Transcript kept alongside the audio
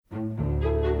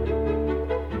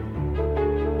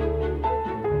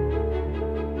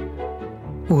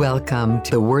Welcome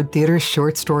to the Word Theater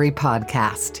Short Story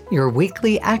Podcast, your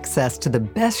weekly access to the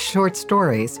best short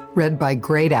stories read by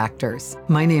great actors.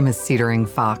 My name is Cedar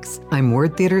Fox. I'm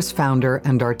Word Theater's founder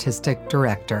and artistic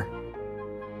director.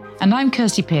 And I'm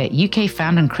Kirsty Peart, UK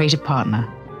founder and creative partner.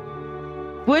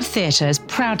 Word Theatre is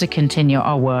proud to continue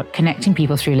our work connecting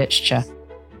people through literature.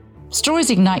 Stories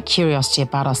ignite curiosity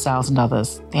about ourselves and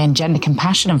others. They engender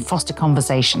compassion and foster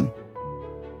conversation.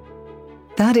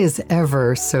 That is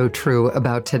ever so true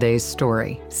about today's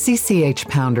story. CCH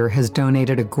Pounder has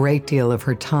donated a great deal of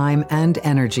her time and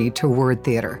energy to Word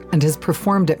Theater and has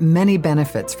performed at many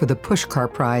benefits for the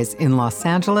Pushcart Prize in Los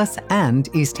Angeles and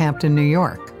East Hampton, New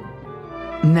York.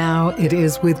 Now it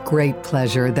is with great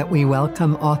pleasure that we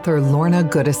welcome author Lorna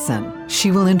Goodison.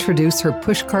 She will introduce her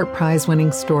Pushcart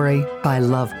Prize-winning story, By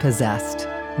Love Possessed.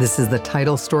 This is the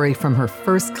title story from her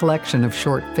first collection of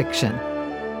short fiction.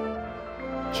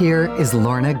 Here is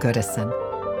Lorna Goodison.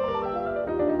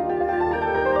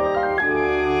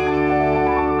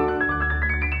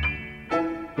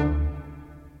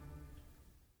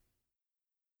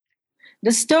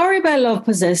 The story By Love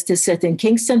Possessed is set in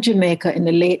Kingston, Jamaica in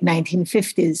the late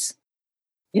 1950s.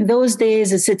 In those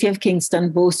days, the city of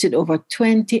Kingston boasted over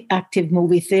 20 active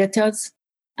movie theaters,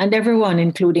 and everyone,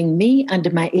 including me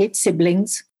and my 8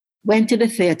 siblings, went to the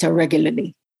theater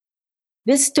regularly.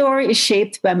 This story is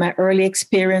shaped by my early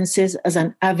experiences as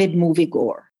an avid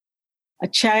moviegoer, a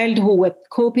child who wept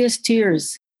copious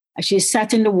tears as she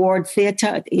sat in the Ward Theatre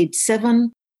at age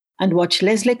 7 and watched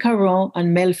Leslie Caron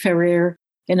and Mel Ferrer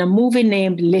in a movie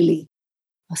named Lily.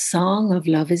 A song of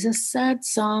love is a sad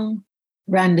song,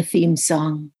 ran the theme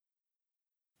song.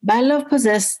 By Love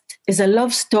Possessed is a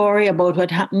love story about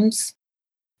what happens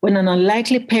when an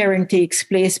unlikely pairing takes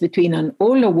place between an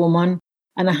older woman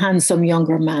and a handsome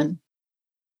younger man.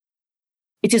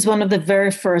 It is one of the very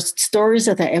first stories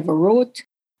that I ever wrote,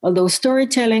 although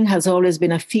storytelling has always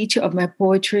been a feature of my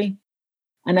poetry,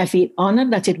 and I feel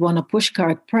honored that it won a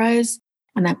Pushcart Prize,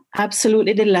 and I'm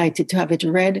absolutely delighted to have it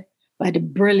read by the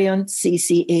brilliant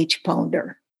CCH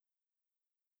Pounder.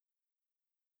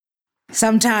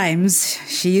 Sometimes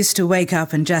she used to wake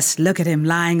up and just look at him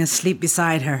lying asleep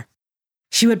beside her.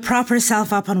 She would prop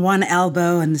herself up on one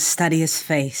elbow and study his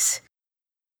face.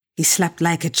 He slept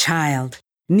like a child,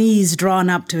 knees drawn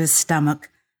up to his stomach,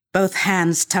 both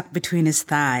hands tucked between his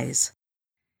thighs.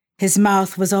 His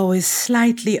mouth was always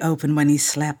slightly open when he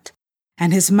slept,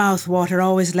 and his mouth water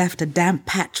always left a damp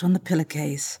patch on the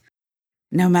pillowcase.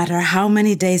 No matter how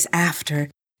many days after,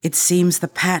 it seems the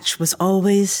patch was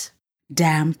always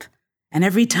damp, and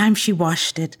every time she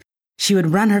washed it, she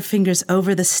would run her fingers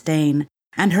over the stain,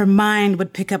 and her mind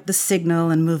would pick up the signal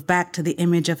and move back to the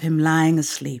image of him lying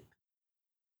asleep.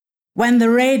 When the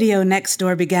radio next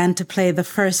door began to play the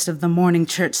first of the morning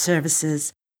church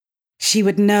services, she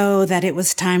would know that it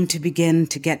was time to begin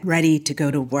to get ready to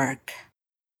go to work.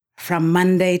 From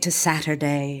Monday to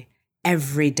Saturday,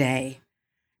 every day,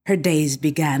 her days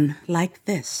began like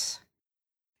this.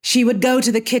 She would go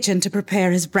to the kitchen to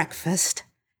prepare his breakfast,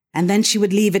 and then she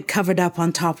would leave it covered up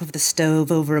on top of the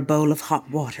stove over a bowl of hot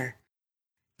water.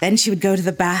 Then she would go to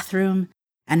the bathroom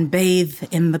and bathe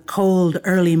in the cold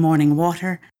early morning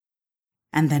water,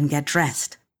 and then get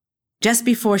dressed. Just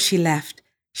before she left,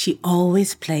 she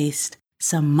always placed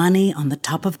some money on the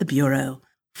top of the bureau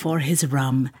for his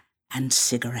rum and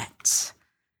cigarettes.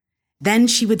 Then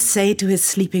she would say to his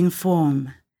sleeping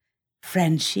form,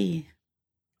 "Frenchie,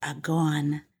 go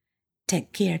on,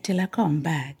 take care till I come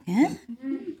back, eh?"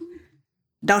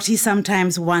 Dottie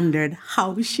sometimes wondered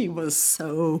how she was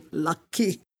so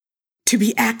lucky to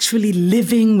be actually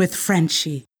living with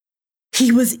Frenchie. He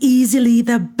was easily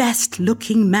the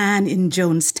best-looking man in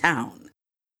Jonestown,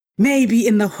 maybe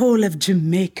in the whole of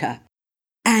Jamaica,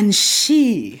 and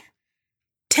she,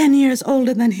 10 years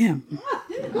older than him,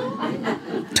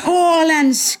 tall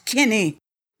and skinny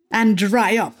and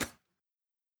dry up.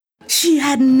 She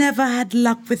had never had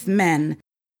luck with men,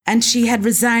 and she had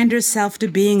resigned herself to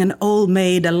being an old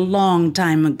maid a long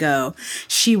time ago.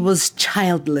 She was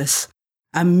childless,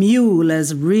 a mule,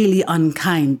 as really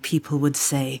unkind people would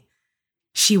say.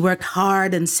 She worked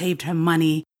hard and saved her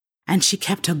money, and she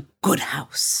kept a good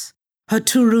house. Her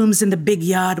 2 rooms in the big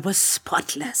yard were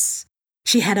spotless.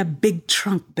 She had a big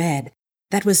trunk bed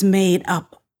that was made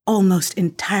up almost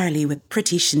entirely with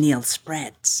pretty chenille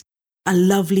spreads, a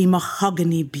lovely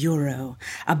mahogany bureau,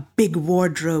 a big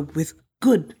wardrobe with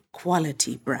good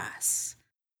quality brass,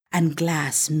 and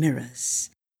glass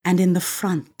mirrors, and in the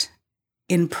front,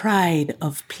 in pride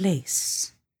of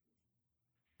place,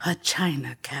 a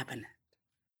china cabinet.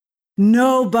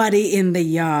 Nobody in the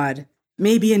yard,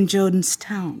 maybe in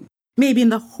Jonestown, maybe in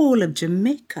the whole of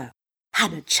Jamaica,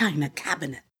 had a china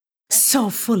cabinet so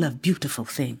full of beautiful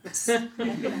things.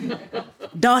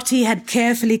 Dottie had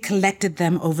carefully collected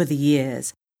them over the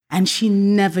years, and she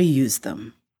never used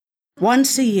them.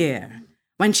 Once a year,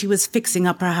 when she was fixing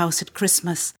up her house at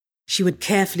Christmas, she would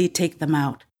carefully take them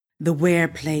out, the ware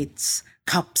plates,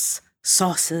 cups,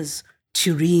 saucers,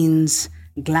 tureens,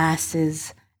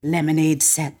 glasses, lemonade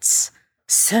sets,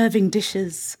 serving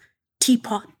dishes,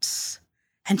 teapots,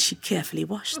 and she carefully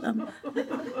washed them.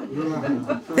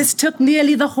 This took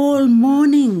nearly the whole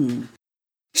morning.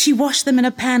 She washed them in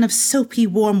a pan of soapy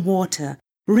warm water,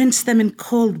 rinsed them in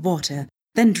cold water,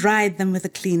 then dried them with a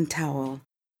clean towel.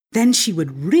 Then she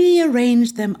would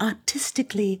rearrange them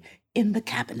artistically in the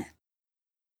cabinet.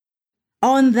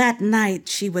 On that night,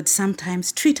 she would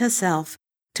sometimes treat herself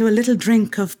to a little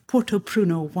drink of Porto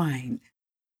Pruno wine,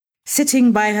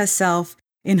 sitting by herself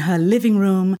in her living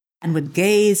room, and would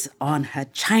gaze on her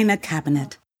china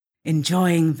cabinet,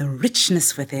 enjoying the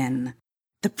richness within,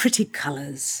 the pretty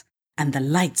colors, and the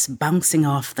lights bouncing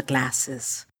off the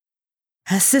glasses.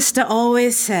 Her sister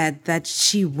always said that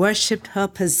she worshipped her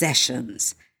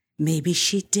possessions. Maybe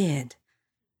she did,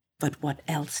 but what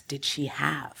else did she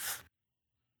have?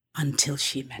 Until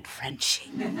she met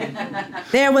Frenchie.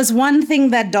 There was one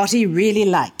thing that Dottie really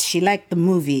liked. She liked the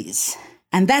movies,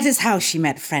 and that is how she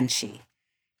met Frenchie.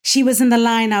 She was in the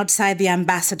line outside the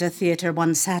Ambassador Theatre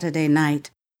one Saturday night,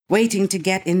 waiting to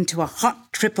get into a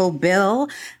hot triple bill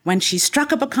when she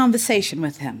struck up a conversation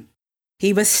with him.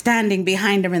 He was standing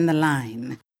behind her in the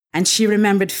line, and she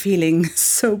remembered feeling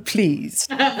so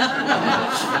pleased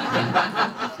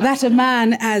that a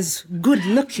man as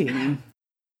good-looking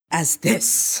as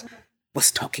this was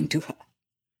talking to her.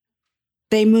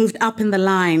 They moved up in the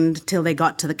line till they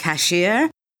got to the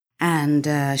cashier, and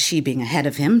she, being ahead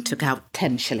of him, took out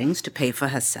 10 shillings to pay for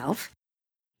herself.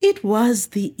 It was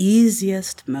the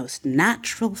easiest, most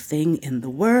natural thing in the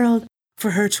world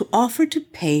for her to offer to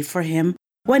pay for him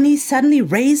when he suddenly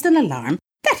raised an alarm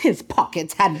that his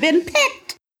pockets had been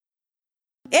picked.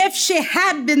 If she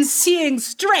had been seeing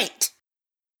straight,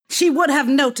 she would have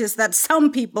noticed that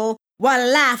some people were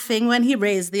laughing when he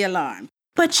raised the alarm.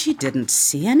 But she didn't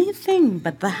see anything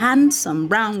but the handsome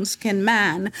brown-skinned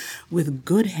man with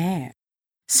good hair,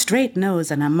 straight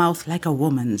nose, and a mouth like a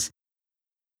woman's.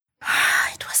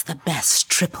 It was the best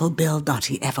triple bill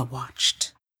Dottie ever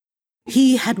watched.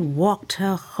 He had walked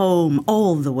her home,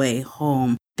 all the way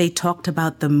home. They talked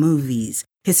about the movies.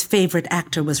 His favorite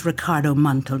actor was Ricardo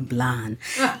Montalban.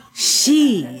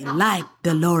 She liked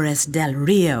Dolores Del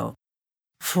Rio,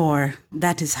 for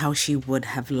that is how she would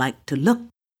have liked to look.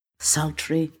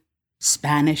 Sultry,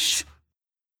 Spanish.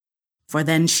 For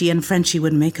then she and Frenchie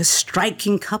would make a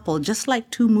striking couple, just like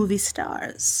 2 movie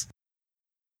stars.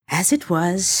 As it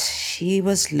was, she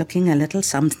was looking a little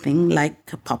something like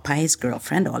Popeye's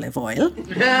girlfriend, Olive Oil.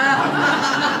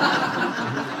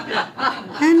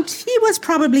 And he was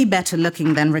probably better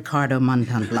looking than Ricardo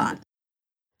Montalban.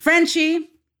 Frenchie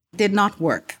did not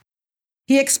work.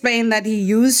 He explained that he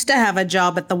used to have a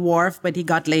job at the wharf, but he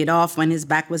got laid off when his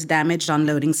back was damaged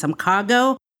unloading some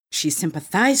cargo. She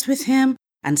sympathized with him,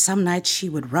 and some nights she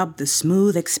would rub the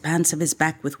smooth expanse of his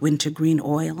back with wintergreen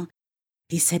oil.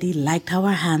 He said he liked how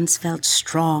her hands felt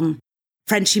strong.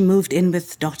 Frenchie moved in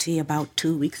with Dottie about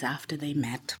 2 weeks after they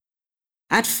met.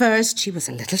 At first, she was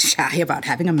a little shy about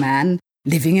having a man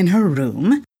living in her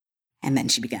room, and then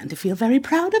she began to feel very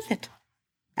proud of it.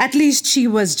 At least she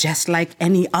was just like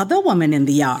any other woman in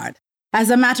the yard. As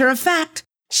a matter of fact,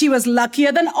 she was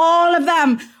luckier than all of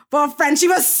them, for Frenchie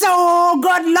was so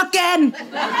good-looking.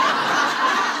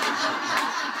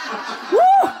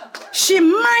 Woo! She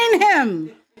mined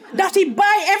him. Dottie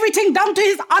buy everything down to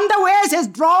his underwears, his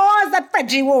drawers that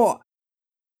Frenchie wore.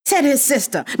 Said his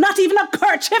sister, not even a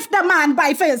kerchief the man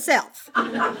buy for himself.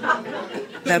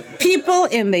 The people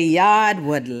in the yard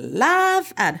would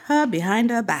laugh at her behind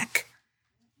her back.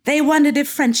 They wondered if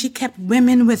Frenchie kept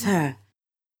women with her.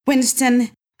 Winston,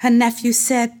 her nephew,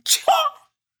 said, "Chaw!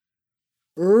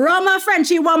 Rummer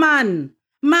Frenchie woman!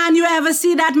 Man, you ever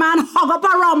see that man hog up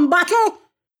a rum bottle?"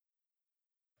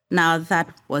 Now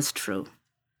that was true.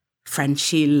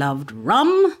 Frenchie loved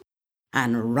rum,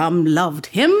 and rum loved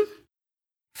him,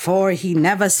 for he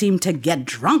never seemed to get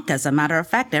drunk. As a matter of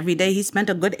fact, every day he spent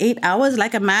a good 8 hours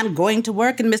like a man going to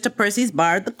work in Mr. Percy's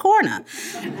bar at the corner.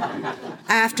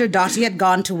 After Dottie had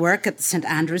gone to work at the St.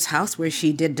 Andrew's house, where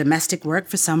she did domestic work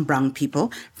for some brown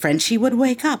people, Frenchie would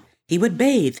wake up. He would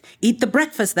bathe, eat the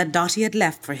breakfast that Dottie had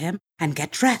left for him, and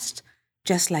get dressed,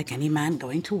 just like any man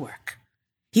going to work.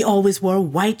 He always wore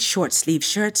white short-sleeve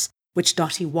shirts, which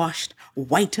Dottie washed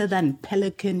whiter than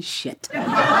pelican shit.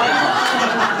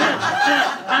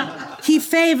 He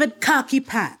favored khaki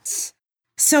pants,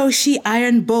 So she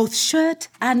ironed both shirt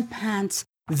and pants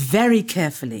very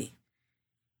carefully.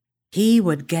 He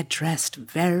would get dressed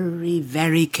very,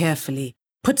 very carefully,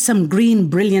 put some green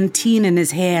brilliantine in his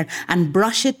hair, and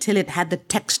brush it till it had the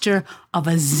texture of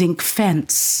a zinc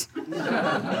fence.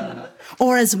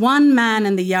 Or as one man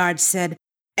in the yard said,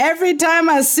 "Every time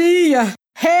I see your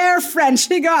hair,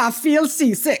 Frenchie, I feel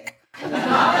seasick."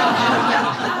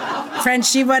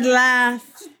 Frenchie would laugh,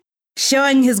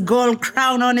 showing his gold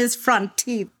crown on his front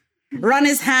teeth, run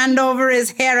his hand over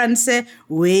his hair and say,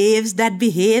 "Waves that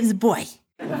behaves, boy.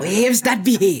 Waves that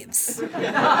behaves."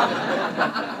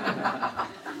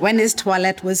 When his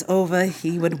toilette was over,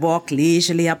 he would walk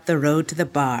leisurely up the road to the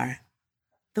bar.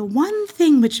 The one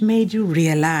thing which made you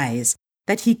realize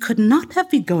that he could not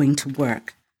have been going to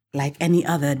work like any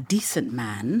other decent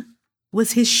man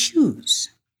was his shoes.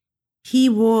 He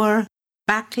wore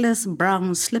backless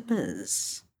brown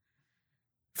slippers.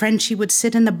 Frenchie would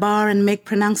sit in the bar and make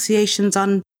pronunciations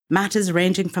on matters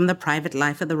ranging from the private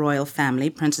life of the royal family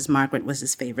 — Princess Margaret was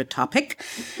his favorite topic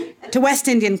 — to West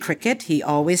Indian cricket. He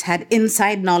always had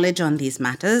inside knowledge on these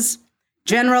matters,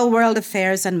 general world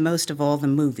affairs, and most of all, the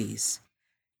movies.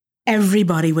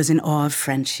 Everybody was in awe of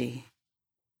Frenchie.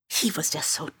 He was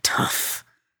just so tough,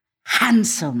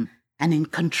 handsome, and in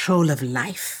control of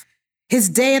life. His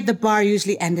day at the bar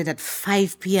usually ended at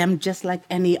 5 p.m., just like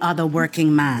any other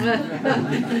working man.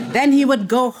 Then he would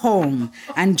go home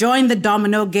and join the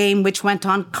domino game, which went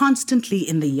on constantly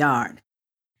in the yard.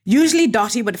 Usually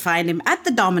Dottie would find him at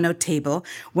the domino table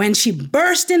when she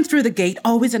burst in through the gate,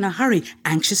 always in a hurry,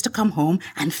 anxious to come home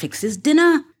and fix his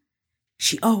dinner.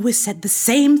 She always said the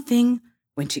same thing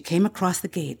when she came across the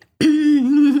gate.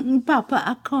 "Papa,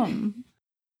 I come."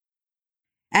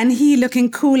 And he, looking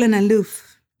cool and aloof,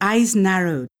 eyes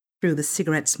narrowed through the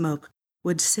cigarette smoke,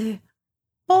 would say,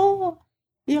 "Oh,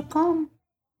 you come."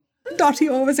 Dottie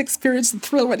always experienced a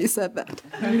thrill when he said that.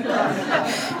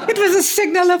 It was a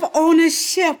signal of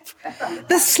ownership.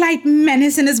 The slight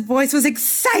menace in his voice was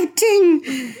exciting.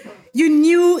 You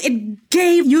knew it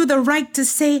gave you the right to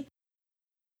say,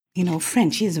 "You know,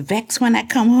 Frenchie is vexed when I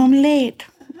come home late."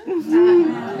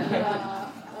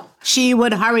 She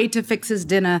would hurry to fix his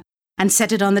dinner and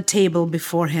set it on the table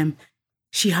before him.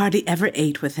 She hardly ever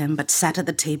ate with him, but sat at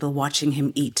the table watching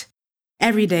him eat.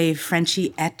 Every day,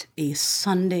 Frenchie ate a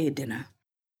Sunday dinner.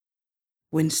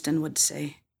 Winston would say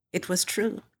it was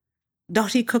true.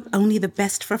 Dottie cooked only the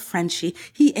best for Frenchie.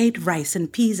 He ate rice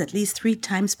and peas at least 3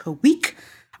 times per week,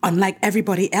 unlike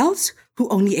everybody else who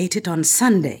only ate it on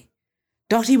Sunday.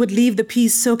 Dottie would leave the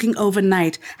peas soaking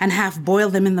overnight and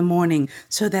half-boil them in the morning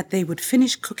so that they would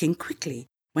finish cooking quickly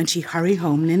when she hurried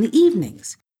home in the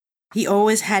evenings. He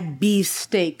always had beef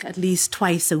steak at least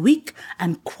twice a week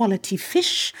and quality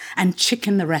fish and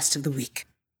chicken the rest of the week.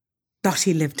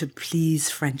 Dottie lived to please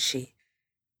Frenchie.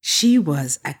 She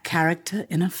was a character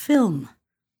in a film.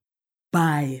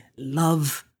 By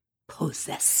love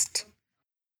possessed.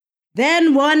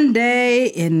 Then one day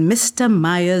in Mr.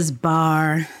 Meyer's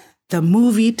bar, the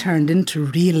movie turned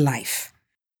into real life.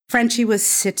 Frenchie was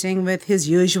sitting with his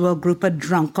usual group of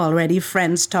drunk already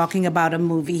friends talking about a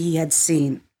movie he had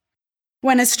seen,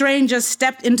 when a stranger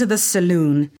stepped into the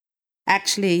saloon.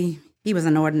 Actually, he was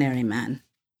an ordinary man.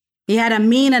 He had a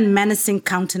mean and menacing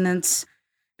countenance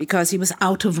because he was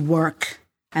out of work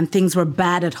and things were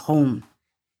bad at home.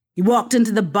 He walked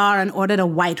into the bar and ordered a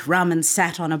white rum and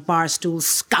sat on a bar stool,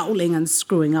 scowling and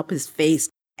screwing up his face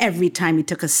every time he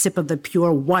took a sip of the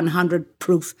pure 100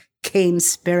 proof cane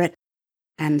spirit.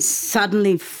 And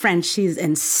suddenly Frenchie's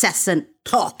incessant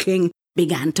talking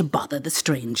began to bother the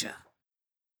stranger.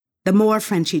 The more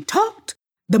Frenchie talked,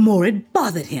 the more it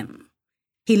bothered him.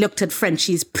 He looked at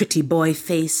Frenchie's pretty boy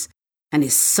face and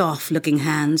his soft-looking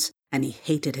hands, and he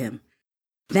hated him.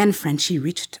 Then Frenchie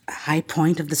reached a high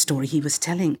point of the story he was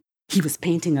telling. He was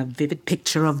painting a vivid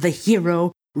picture of the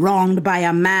hero wronged by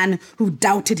a man who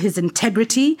doubted his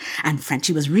integrity, and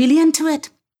Frenchie was really into it.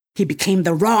 He became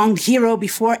the wronged hero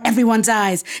before everyone's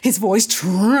eyes. His voice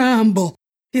trembled.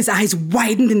 His eyes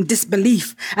widened in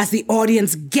disbelief as the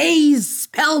audience gazed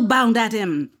spellbound at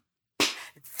him.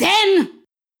 "Then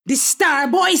the star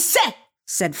boy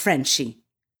said Frenchie.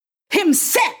 Him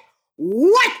said,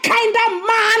 'What kind of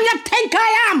man you think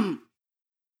I am?'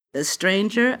 The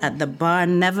stranger at the bar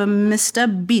never missed a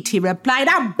beat. He replied,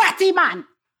 'A batty man.'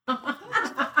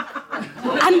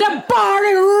 And the bar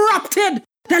erupted.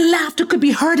 The laughter could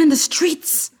be heard in the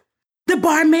streets. The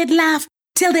barmaid laughed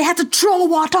till they had to throw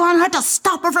water on her to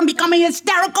stop her from becoming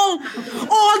hysterical.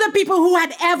 All the people who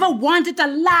had ever wanted to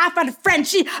laugh at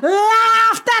Frenchie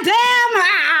laughed at him.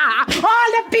 All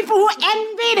the people who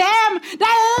envied him,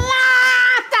 they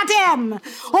laughed at him.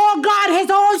 Oh God, his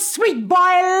whole sweet boy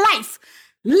life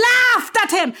laughed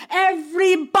at him.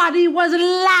 Everybody was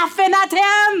laughing at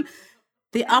him.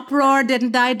 The uproar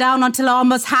didn't die down until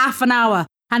almost half an hour,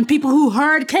 and people who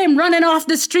heard came running off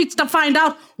the streets to find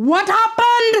out what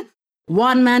happened.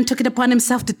 One man took it upon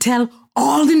himself to tell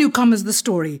all the newcomers the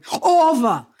story,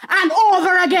 over and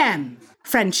over again.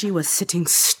 Frenchie was sitting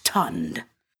stunned.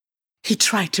 He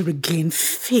tried to regain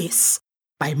face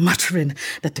by muttering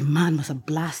that the man was a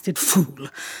blasted fool,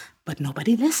 but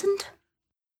nobody listened.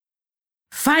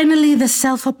 Finally, the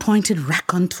self-appointed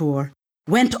raconteur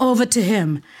went over to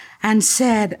him and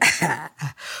said,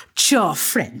 "Sure,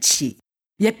 Frenchie,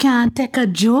 you can't take a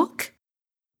joke?"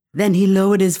 Then he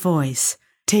lowered his voice,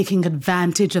 taking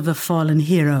advantage of the fallen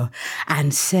hero,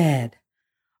 and said,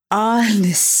 "All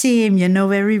the same, you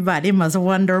know everybody must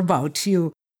wonder about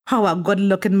you. How a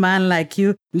good-looking man like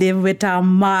you live with a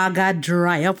maga,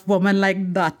 dry-up woman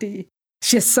like Dottie.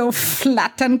 She's so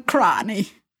flat and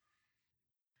cranny."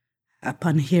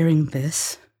 Upon hearing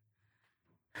this,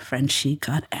 Frenchie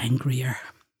got angrier.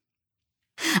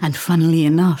 And funnily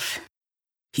enough,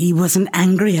 he wasn't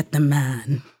angry at the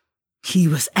man. He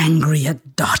was angry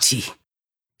at Dottie.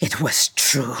 It was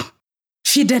true.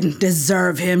 She didn't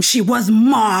deserve him. She was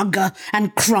maga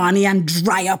and cranny and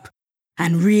dry-up,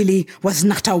 and really was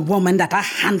not a woman that a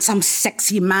handsome,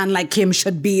 sexy man like him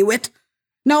should be with.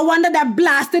 No wonder that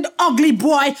blasted, ugly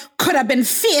boy could have been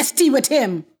feisty with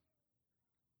him.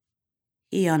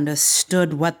 He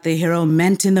understood what the hero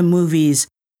meant in the movies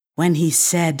when he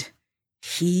said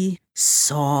he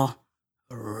saw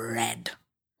red.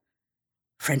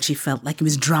 Frenchie felt like he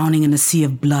was drowning in a sea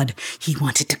of blood. He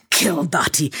wanted to kill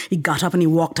Dottie. He got up and he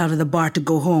walked out of the bar to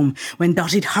go home. When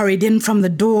Dottie hurried in from the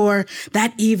door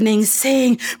that evening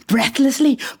saying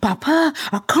breathlessly, "Papa,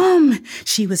 come,"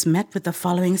 she was met with the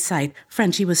following sight.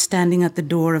 Frenchie was standing at the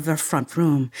door of her front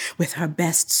room with her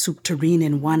best soup tureen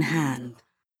in one hand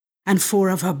and 4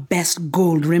 of her best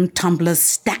gold-rimmed tumblers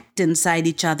stacked inside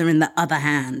each other in the other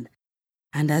hand.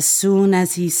 And as soon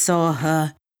as he saw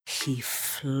her, he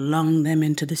flung them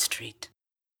into the street.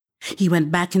 He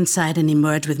went back inside and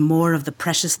emerged with more of the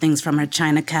precious things from her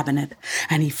china cabinet,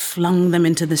 and he flung them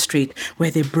into the street,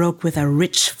 where they broke with a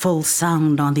rich, full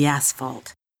sound on the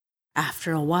asphalt.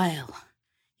 After a while,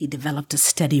 he developed a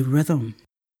steady rhythm.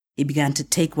 He began to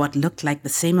take what looked like the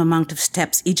same amount of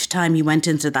steps each time he went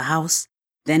into the house.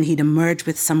 Then he'd emerge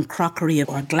with some crockery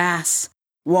or glass,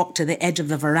 walk to the edge of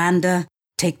the veranda,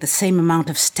 take the same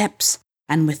amount of steps,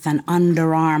 and with an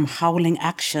underarm howling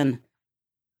action,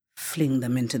 fling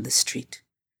them into the street.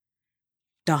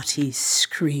 Dottie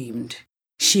screamed.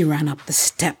 She ran up the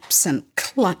steps and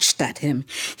clutched at him.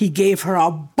 He gave her a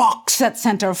box that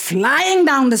sent her flying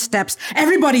down the steps.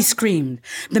 Everybody screamed.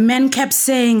 The men kept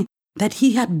saying that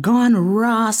he had gone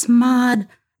ras mad.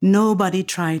 Nobody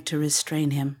tried to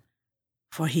restrain him,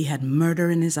 for he had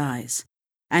murder in his eyes,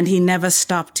 and he never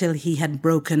stopped till he had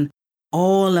broken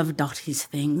all of Dottie's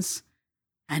things,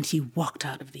 and he walked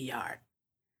out of the yard.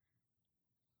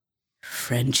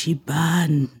 Frenchie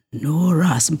bad, no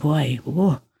ras boy.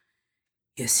 Oh,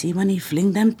 you see when he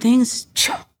fling them things?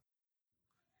 Chow!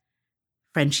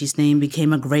 Frenchie's name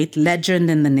became a great legend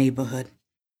in the neighborhood.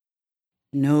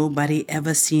 Nobody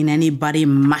ever seen anybody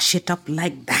mash it up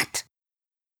like that.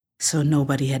 So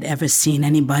nobody had ever seen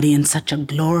anybody in such a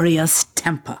glorious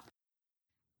temper.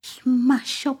 He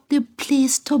mashed up the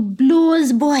place to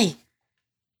blows, boy.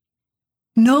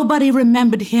 Nobody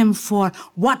remembered him for,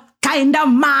 "What kind of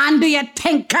man do you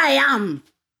think I am?"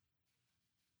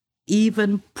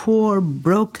 Even poor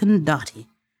broken Dottie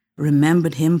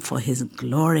remembered him for his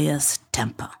glorious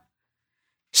temper.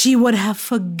 She would have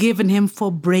forgiven him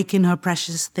for breaking her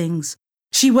precious things.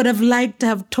 She would have liked to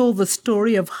have told the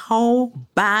story of how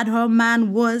bad her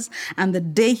man was and the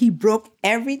day he broke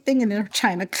everything in her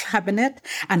china cabinet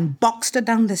and boxed her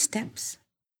down the steps.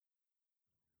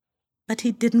 But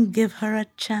he didn't give her a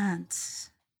chance.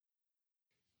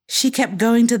 She kept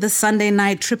going to the Sunday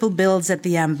night triple bills at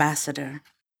the Ambassador,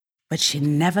 but she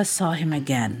never saw him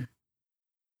again.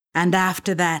 And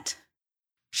after that,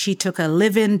 she took a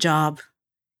live-in job,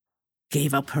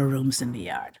 gave up her rooms in the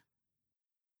yard.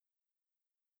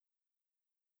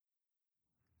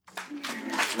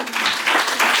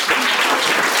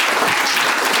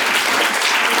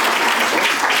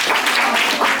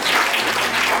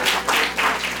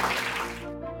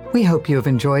 We hope you have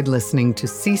enjoyed listening to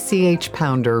CCH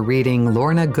Pounder reading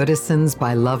Lorna Goodison's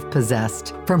By Love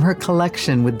Possessed from her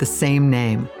collection with the same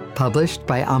name, published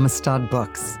by Amistad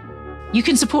Books. You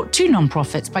can support 2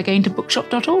 nonprofits by going to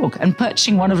bookshop.org and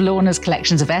purchasing one of Lorna's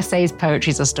collections of essays,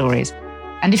 poetries, or stories.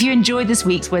 And if you enjoyed this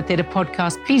week's Word Theatre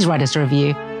podcast, please write us a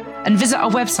review. And visit our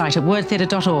website at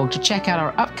wordtheatre.org to check out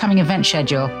our upcoming event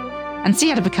schedule and see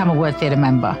how to become a Word Theatre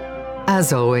member.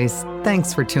 As always,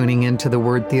 thanks for tuning in to the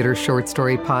Word Theatre Short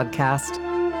Story Podcast.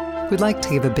 We'd like to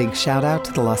give a big shout out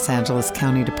to the Los Angeles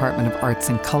County Department of Arts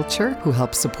and Culture, who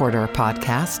helps support our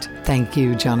podcast. Thank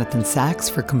you, Jonathan Sachs,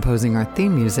 for composing our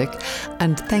theme music.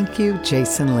 And thank you,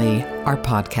 Jason Lee, our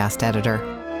podcast editor.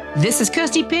 This is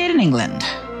Kirsty Pearce in England.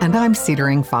 And I'm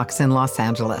Cedar Fox in Los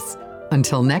Angeles.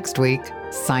 Until next week,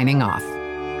 signing off.